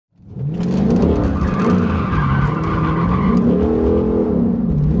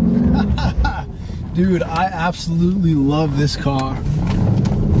Dude, I absolutely love this car.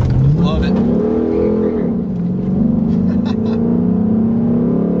 Love it.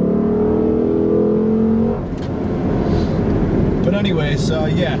 But anyways,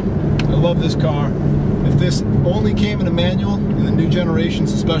 yeah, I love this car. If this only came in a manual, in the new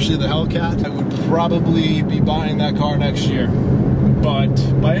generations, especially the Hellcat, I would probably be buying that car next year. But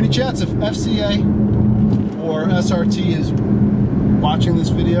by any chance, if FCA or SRT is watching this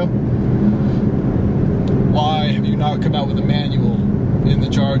video, why have you not come out with a manual in the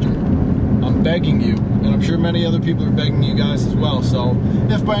Charger? I'm begging you, and I'm sure many other people are begging you guys as well. So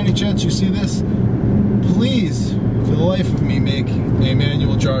if by any chance you see this, please, for the life of me, make a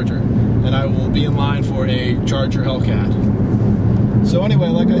manual Charger, and I will be in line for a Charger Hellcat. So anyway,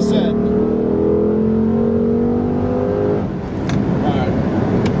 like I said,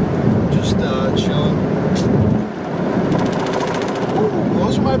 alright, just chilling. Ooh,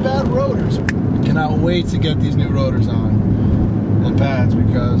 those are my bad rotors. I cannot wait to get these new rotors on and pads,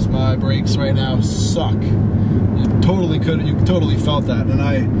 because my brakes right now suck. You totally felt that, and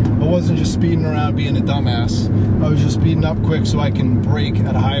I wasn't just speeding around being a dumbass. I was just speeding up quick so I can brake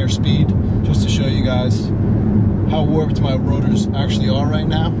at a higher speed, just to show you guys how warped my rotors actually are right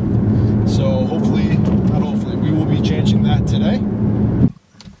now. So hopefully, not hopefully, we will be changing that today.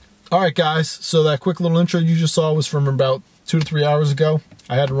 Alright guys, so that quick little intro you just saw was from about 2 to 3 hours ago.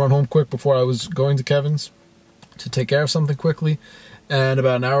 I had to run home quick before I was going to Kevin's to take care of something quickly, and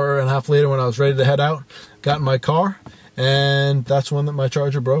about an hour and a half later when I was ready to head out, got in my car, and that's when my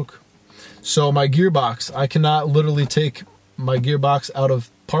Charger broke. So my gearbox, I cannot literally take my gearbox out of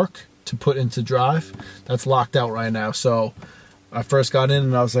park to put into drive. That's locked out right now. So I first got in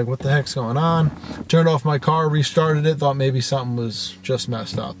and I was like, what the heck's going on? Turned off my car, restarted it, thought maybe something was just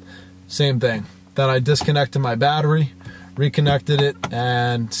messed up. Same thing. Then I disconnected my battery, reconnected it,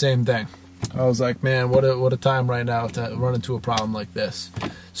 and same thing. I was like, man, what a time right now to run into a problem like this.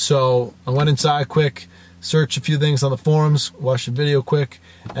 So I went inside quick, searched a few things on the forums, watched a video quick,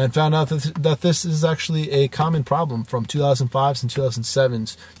 and found out that this is actually a common problem from 2005s and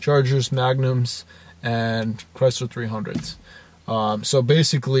 2007s Chargers, Magnums, and Chrysler 300s. So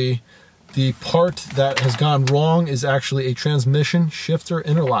basically, the part that has gone wrong is actually a transmission shifter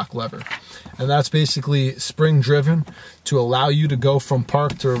interlock lever. And that's basically spring driven to allow you to go from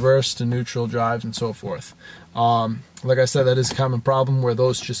park to reverse to neutral drive and so forth. Like I said, that is a common problem where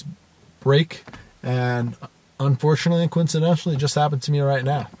those just break, and unfortunately and coincidentally it just happened to me right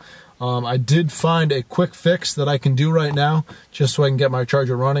now. I did find a quick fix that I can do right now just so I can get my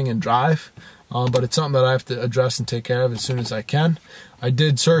Charger running and drive. But it's something that I have to address and take care of as soon as I can. I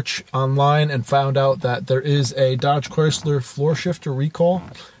did search online and found out that there is a Dodge Chrysler floor shifter recall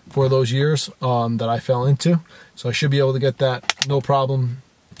for those years that I fell into. So I should be able to get that no problem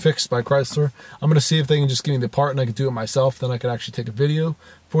fixed by Chrysler. I'm going to see if they can just give me the part and I can do it myself. Then I can actually take a video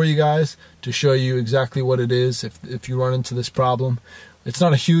for you guys to show you exactly what it is if you run into this problem. It's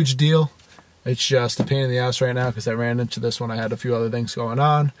not a huge deal. It's just a pain in the ass right now because I ran into this when I had a few other things going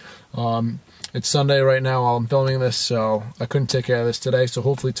on. It's Sunday right now while I'm filming this, so I couldn't take care of this today. So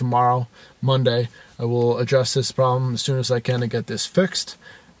hopefully tomorrow, Monday, I will address this problem as soon as I can to get this fixed.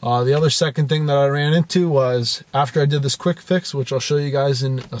 The other second thing that I ran into was after I did this quick fix, which I'll show you guys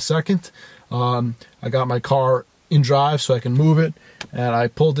in a second, I got my car in drive so I can move it, and I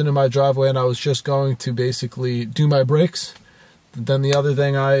pulled into my driveway and I was just going to basically do my brakes. Then the other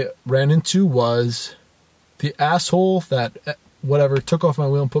thing I ran into was the asshole that took off my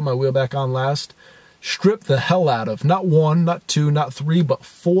wheel and put my wheel back on last, stripped the hell out of, not one, not two, not three, but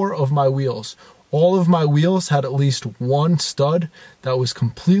 4 of my wheels. All of my wheels had at least one stud that was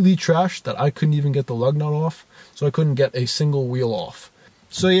completely trashed that I couldn't even get the lug nut off, so I couldn't get a single wheel off.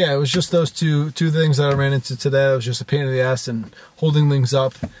 So yeah, it was just those two things that I ran into today. It was just a pain in the ass and holding things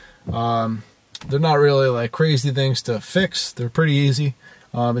up. They're not really like crazy things to fix. They're pretty easy.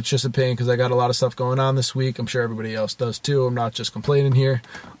 It's just a pain because I got a lot of stuff going on this week. I'm sure everybody else does too. I'm not just complaining here.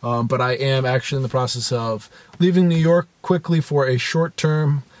 But I am actually in the process of leaving New York quickly for a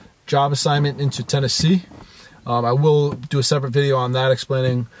short-term job assignment into Tennessee. I will do a separate video on that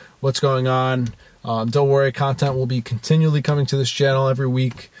explaining what's going on. Don't worry, content will be continually coming to this channel every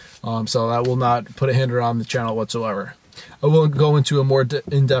week. So that will not put a hinder on the channel whatsoever. I will go into a more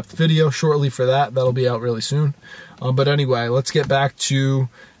in-depth video shortly for that. That'll be out really soon. But anyway, let's get back to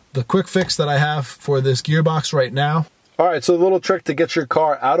the quick fix that I have for this gearbox right now. All right, so the little trick to get your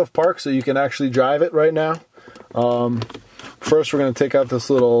car out of park so you can actually drive it right now. First, we're going to take out this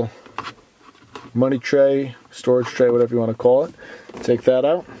little money tray, storage tray, whatever you want to call it. Take that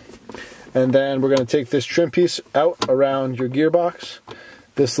out. And then we're going to take this trim piece out around your gearbox.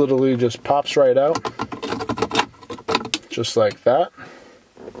 This literally just pops right out, just like that.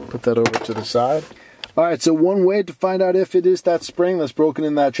 Put that over to the side. All right, so one way to find out if it is that spring that's broken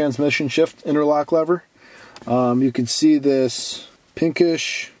in that transmission shift interlock lever, you can see this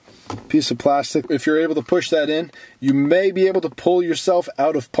pinkish piece of plastic. If you're able to push that in, you may be able to pull yourself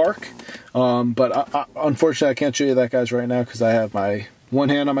out of park, but unfortunately I can't show you that, guys, right now because I have my one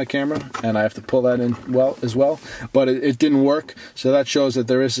hand on my camera and I have to pull that in as well, but it didn't work. So that shows that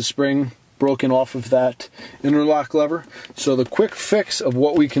there is a spring broken off of that interlock lever. So the quick fix of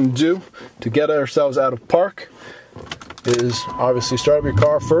what we can do to get ourselves out of park is obviously start up your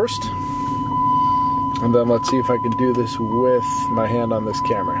car first. And then let's see if I can do this with my hand on this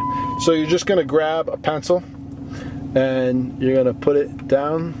camera. So you're just gonna grab a pencil and you're gonna put it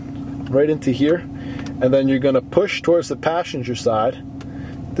down right into here. And then you're gonna push towards the passenger side.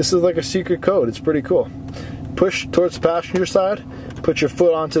 This is like a secret code, it's pretty cool. Push towards the passenger side, put your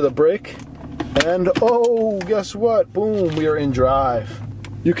foot onto the brake, and oh, guess what? Boom, we are in drive.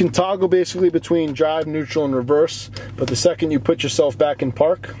 You can toggle basically between drive, neutral, and reverse, but the second you put yourself back in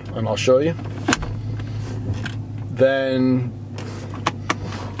park, and I'll show you, then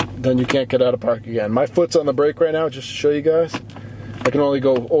you can't get out of park again. My foot's on the brake right now, just to show you guys. I can only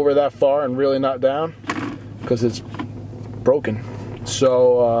go over that far and really not down because it's broken.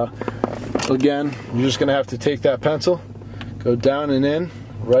 So again, you're just gonna have to take that pencil, go down and in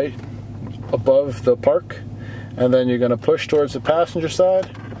right above the park, and then you're gonna push towards the passenger side,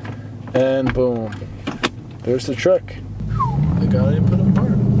 and boom, there's the trick. I got it put in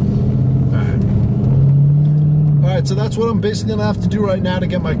park. Alright, so that's what I'm basically gonna have to do right now to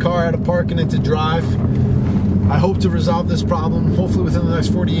get my car out of park and into drive. I hope to resolve this problem hopefully within the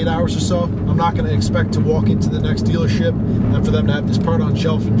next 48 hours or so. I'm not going to expect to walk into the next dealership and for them to have this part on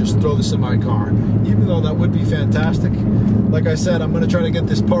shelf and just throw this in my car, even though that would be fantastic. Like I said, I'm going to try to get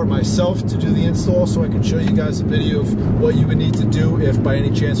this part myself to do the install so I can show you guys a video of what you would need to do if by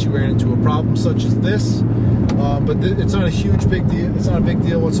any chance you ran into a problem such as this. But it's not a big deal. It's not a big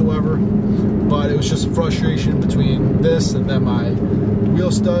deal whatsoever. But it was just a frustration between this and then my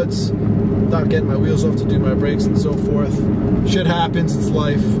wheel studs, not getting my wheels off to do my brakes and so forth. Shit happens, it's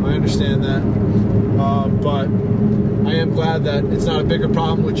life, I understand that. But I am glad that it's not a bigger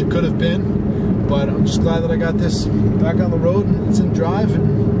problem, which it could have been. But I'm just glad that I got this back on the road and it's in drive,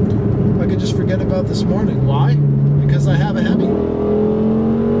 and I could just forget about this morning. Why? Because I have a Hemi.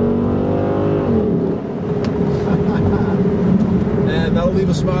 And that'll leave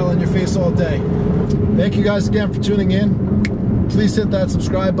a smile on your face all day. Thank you guys again for tuning in. Please hit that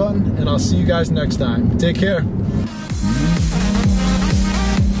subscribe button, and I'll see you guys next time. Take care.